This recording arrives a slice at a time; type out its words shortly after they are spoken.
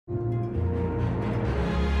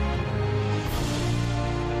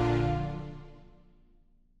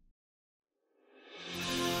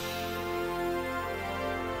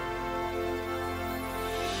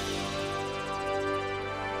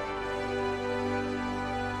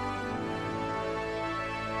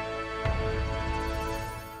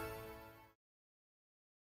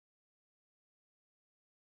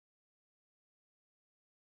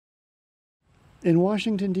In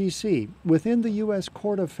Washington, D.C., within the U.S.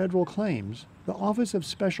 Court of Federal Claims, the Office of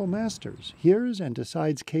Special Masters hears and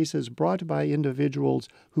decides cases brought by individuals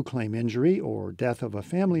who claim injury or death of a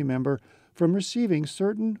family member from receiving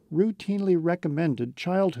certain routinely recommended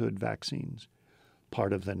childhood vaccines.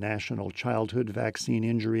 Part of the National Childhood Vaccine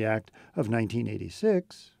Injury Act of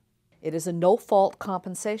 1986. It is a no-fault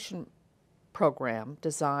compensation program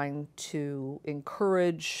designed to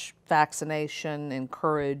encourage vaccination,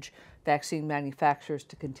 encourage vaccine manufacturers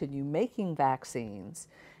to continue making vaccines,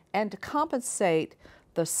 and to compensate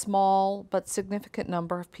the small but significant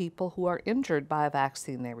number of people who are injured by a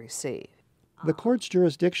vaccine they receive. The court's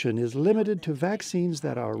jurisdiction is limited to vaccines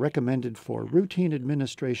that are recommended for routine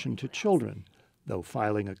administration to children, though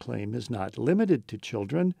filing a claim is not limited to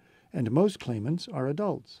children, and most claimants are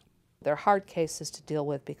adults. They're hard cases to deal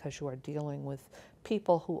with because you are dealing with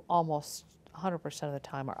people who almost 100% of the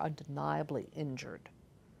time are undeniably injured.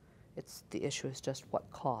 The issue is just what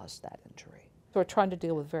caused that injury. So we're trying to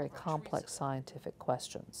deal with very complex scientific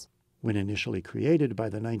questions. When initially created by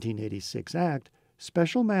the 1986 Act,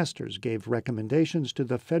 Special Masters gave recommendations to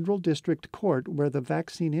the federal district court where the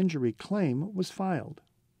vaccine injury claim was filed.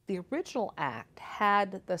 The original act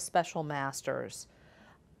had the Special Masters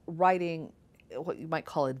writing what you might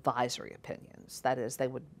call advisory opinions. That is, they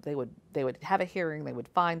would have a hearing, they would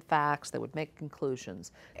find facts, they would make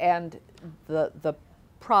conclusions, and the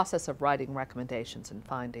process of writing recommendations and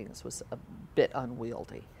findings was a bit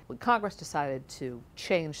unwieldy. When Congress decided to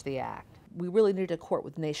change the act, we really needed a court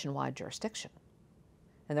with nationwide jurisdiction.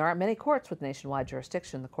 And there aren't many courts with nationwide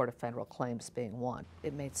jurisdiction, the Court of Federal Claims being one.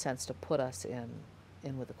 It made sense to put us in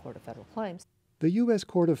with the Court of Federal Claims. The U.S.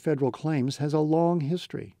 Court of Federal Claims has a long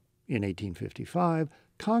history. In 1855,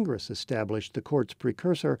 Congress established the court's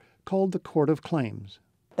precursor called the Court of Claims.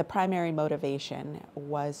 The primary motivation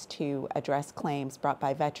was to address claims brought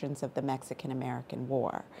by veterans of the Mexican-American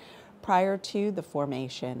War. Prior to the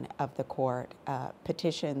formation of the court,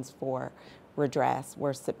 petitions for redress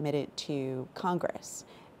were submitted to Congress,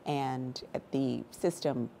 and the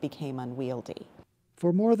system became unwieldy.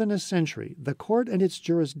 For more than a century, the court and its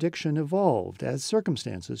jurisdiction evolved as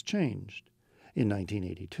circumstances changed. In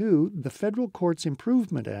 1982, the Federal Courts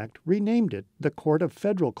Improvement Act renamed it the Court of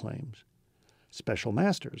Federal Claims. Special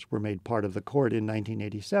Masters were made part of the court in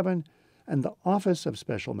 1987 and the Office of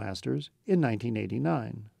Special Masters in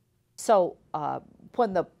 1989. So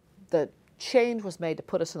when the change was made to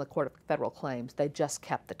put us in the Court of Federal Claims, they just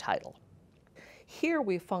kept the title. Here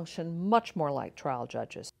we function much more like trial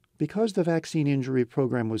judges. Because the vaccine injury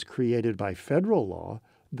program was created by federal law,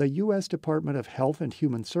 the U.S. Department of Health and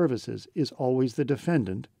Human Services is always the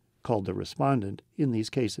defendant, called the respondent, in these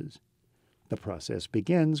cases. The process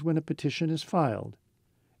begins when a petition is filed.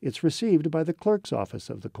 It's received by the clerk's office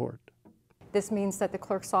of the court. This means that the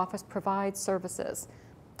clerk's office provides services,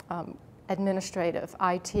 administrative,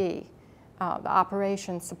 IT, the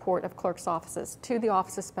operations support of clerk's offices to the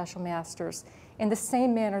Office of Special Masters in the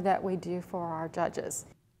same manner that we do for our judges.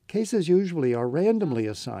 Cases usually are randomly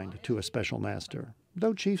assigned to a special master,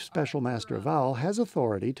 though Chief Special Master Vowell has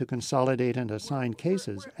authority to consolidate and assign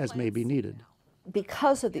cases as may be needed.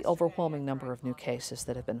 Because of the overwhelming number of new cases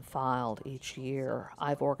that have been filed each year,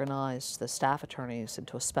 I've organized the staff attorneys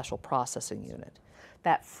into a special processing unit.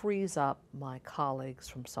 That frees up my colleagues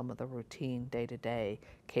from some of the routine day-to-day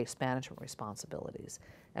case management responsibilities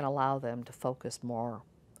and allow them to focus more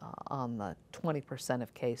on the 20%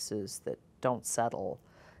 of cases that don't settle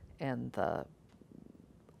and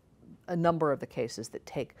a number of the cases that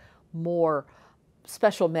take more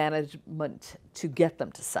special management to get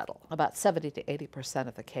them to settle. About 70 to 80%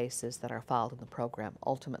 of the cases that are filed in the program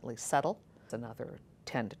ultimately settle. Another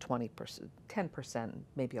 10 to 20%, 10%,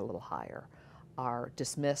 maybe a little higher, are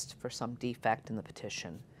dismissed for some defect in the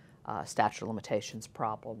petition. Statute of limitations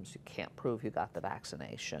problems, you can't prove you got the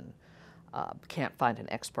vaccination, can't find an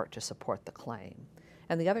expert to support the claim.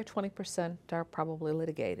 And the other 20% are probably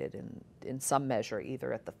litigated in some measure,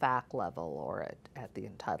 either at the fact level or at the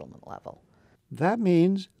entitlement level. That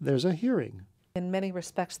means there's a hearing. In many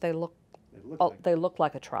respects, they look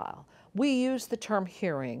like a trial. We use the term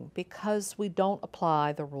hearing because we don't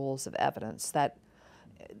apply the rules of evidence that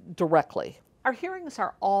directly. Our hearings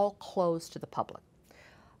are all closed to the public,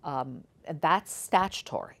 and that's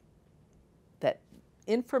statutory, that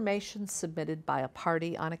information submitted by a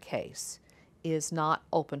party on a case is not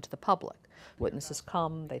open to the public. Witnesses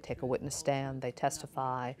come, they take a witness stand, they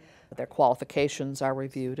testify, their qualifications are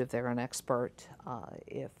reviewed if they're an expert.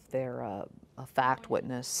 If they're a fact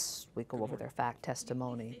witness, we go over their fact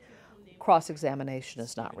testimony. Cross-examination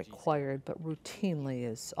is not required, but routinely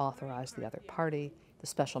is authorized the other party. The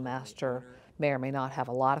special master may or may not have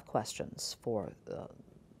a lot of questions for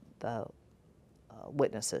the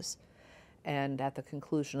witnesses. And at the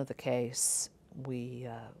conclusion of the case, we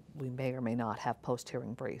may or may not have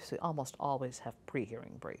post-hearing briefs. We almost always have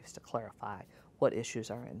pre-hearing briefs to clarify what issues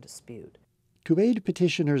are in dispute. To aid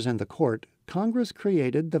petitioners and the court, Congress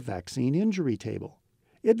created the Vaccine Injury Table.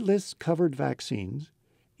 It lists covered vaccines,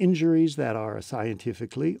 injuries that are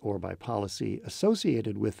scientifically or by policy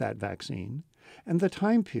associated with that vaccine, and the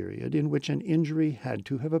time period in which an injury had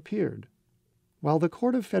to have appeared. While the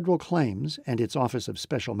Court of Federal Claims and its Office of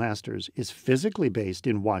Special Masters is physically based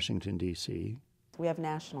in Washington, D.C., we have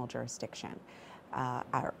national jurisdiction.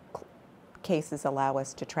 Our cases allow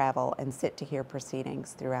us to travel and sit to hear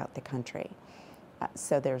proceedings throughout the country.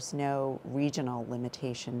 So there's no regional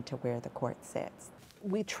limitation to where the court sits.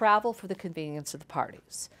 We travel for the convenience of the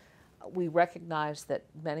parties. We recognize that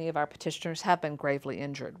many of our petitioners have been gravely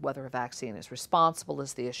injured. Whether a vaccine is responsible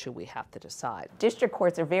is the issue we have to decide. District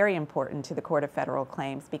courts are very important to the Court of Federal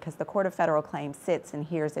Claims because the Court of Federal Claims sits and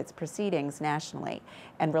hears its proceedings nationally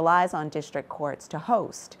and relies on district courts to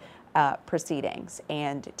host proceedings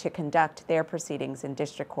and to conduct their proceedings in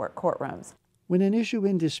district court courtrooms. when an issue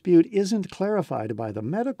in dispute isn't clarified by the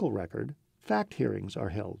medical record, fact hearings are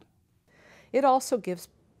held. It also gives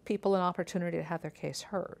people an opportunity to have their case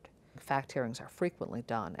heard. Fact hearings are frequently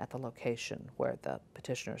done at the location where the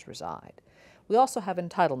petitioners reside. We also have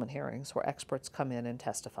entitlement hearings where experts come in and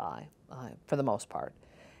testify, for the most part,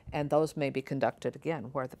 and those may be conducted, again,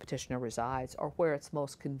 where the petitioner resides or where it's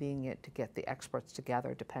most convenient to get the experts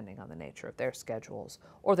together depending on the nature of their schedules,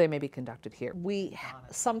 or they may be conducted here. We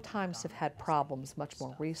sometimes have had problems much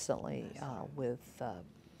more recently with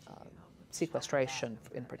sequestration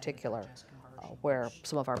in particular, where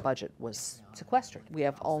some of our budget was sequestered. We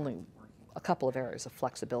have only a couple of areas of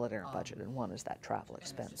flexibility in our budget, and one is that travel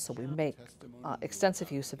expense. So we make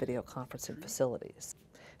extensive use of video conferencing facilities.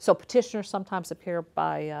 So petitioners sometimes appear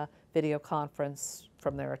by video conference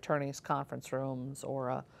from their attorney's conference rooms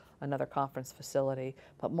or another conference facility,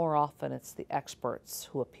 but more often it's the experts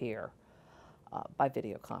who appear by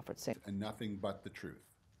video conferencing. And nothing but the truth.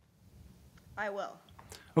 I will.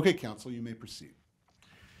 Okay, counsel, you may proceed.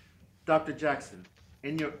 Dr. Jackson,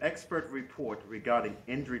 in your expert report regarding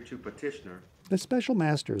injury to petitioner, The special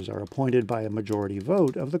masters are appointed by a majority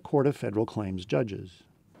vote of the Court of Federal Claims judges.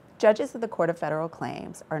 Judges of the Court of Federal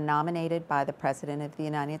Claims are nominated by the President of the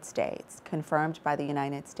United States, confirmed by the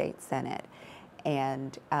United States Senate,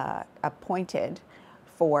 and appointed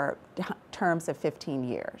for terms of 15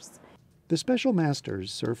 years. The special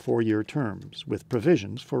masters serve 4-year terms with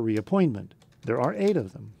provisions for reappointment. There are 8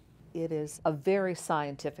 of them. It is a very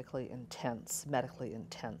scientifically intense, medically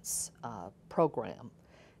intense program,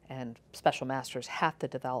 and special masters have to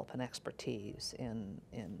develop an expertise in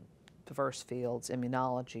diverse fields: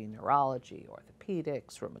 immunology, neurology,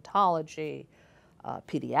 orthopedics, rheumatology,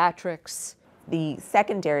 pediatrics. The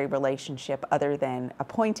secondary relationship, other than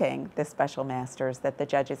appointing the special masters that the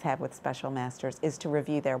judges have with special masters, is to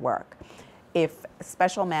review their work. If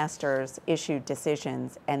special masters issue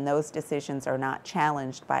decisions and those decisions are not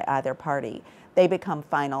challenged by either party, they become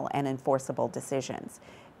final and enforceable decisions.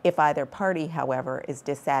 If either party, however, is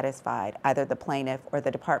dissatisfied, either the plaintiff or the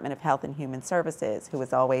Department of Health and Human Services, who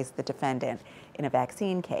is always the defendant in a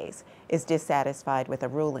vaccine case, is dissatisfied with a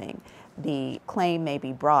ruling, the claim may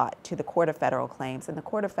be brought to the Court of Federal Claims, and the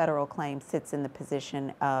Court of Federal Claims sits in the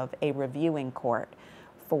position of a reviewing court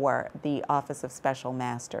for the Office of Special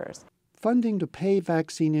Masters. Funding to pay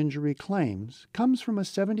vaccine injury claims comes from a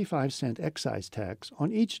 75-cent excise tax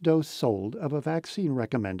on each dose sold of a vaccine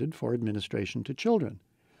recommended for administration to children.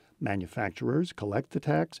 Manufacturers collect the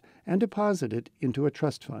tax and deposit it into a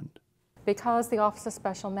trust fund. Because the Office of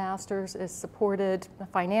Special Masters is supported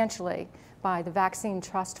financially by the Vaccine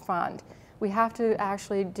Trust Fund, we have to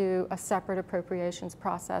actually do a separate appropriations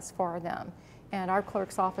process for them. And our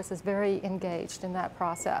clerk's office is very engaged in that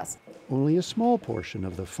process. Only a small portion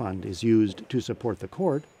of the fund is used to support the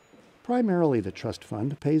court. Primarily, the trust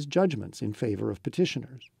fund pays judgments in favor of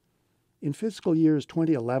petitioners. In fiscal years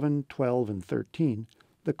 2011, 12, and 13,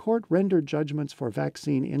 the court rendered judgments for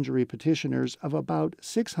vaccine injury petitioners of about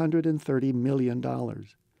 $630 million.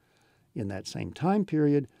 In that same time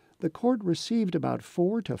period, the court received about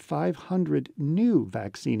 400 to 500 new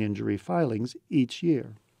vaccine injury filings each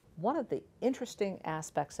year. One of the interesting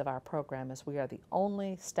aspects of our program is we are the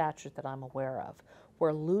only statute that I'm aware of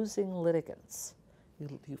where losing litigants,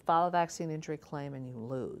 you file a vaccine injury claim and you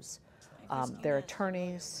lose. Their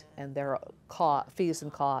attorneys and their fees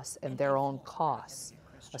and costs and their own costs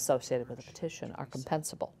associated with the petition are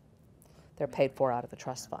compensable. They're paid for out of the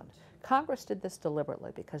trust fund. Congress did this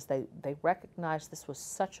deliberately because they recognized this was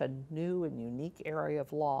such a new and unique area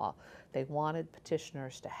of law. They wanted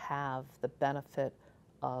petitioners to have the benefit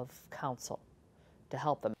of counsel to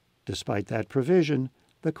help them. Despite that provision,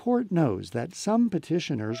 the court knows that some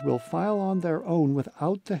petitioners will file on their own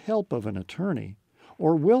without the help of an attorney,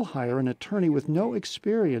 or will hire an attorney with no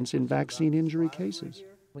experience in vaccine injury cases.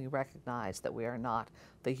 We recognize that we are not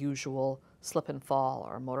the usual slip and fall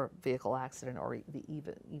or motor vehicle accident or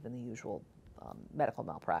even the usual medical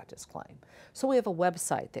malpractice claim. So we have a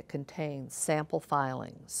website that contains sample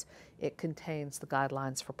filings. It contains the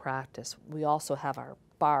guidelines for practice. We also have our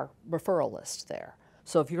bar referral list there.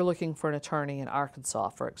 So if you're looking for an attorney in Arkansas,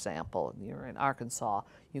 for example, and you're in Arkansas,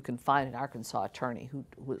 you can find an Arkansas attorney who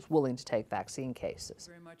is willing to take vaccine cases.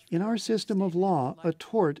 In our system of law, a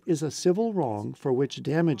tort is a civil wrong for which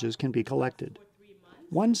damages can be collected.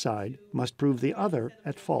 One side must prove the other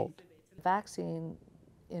at fault. The Vaccine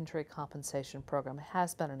Injury Compensation Program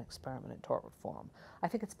has been an experiment in tort reform. I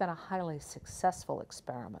think it's been a highly successful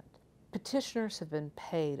experiment. Petitioners have been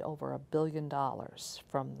paid over $1 billion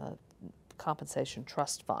from the Compensation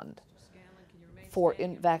Trust Fund for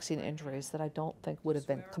vaccine injuries that I don't think would have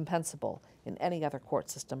been compensable in any other court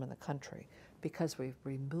system in the country, because we've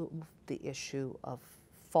removed the issue of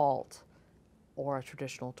fault or a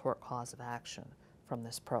traditional tort cause of action from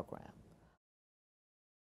this program.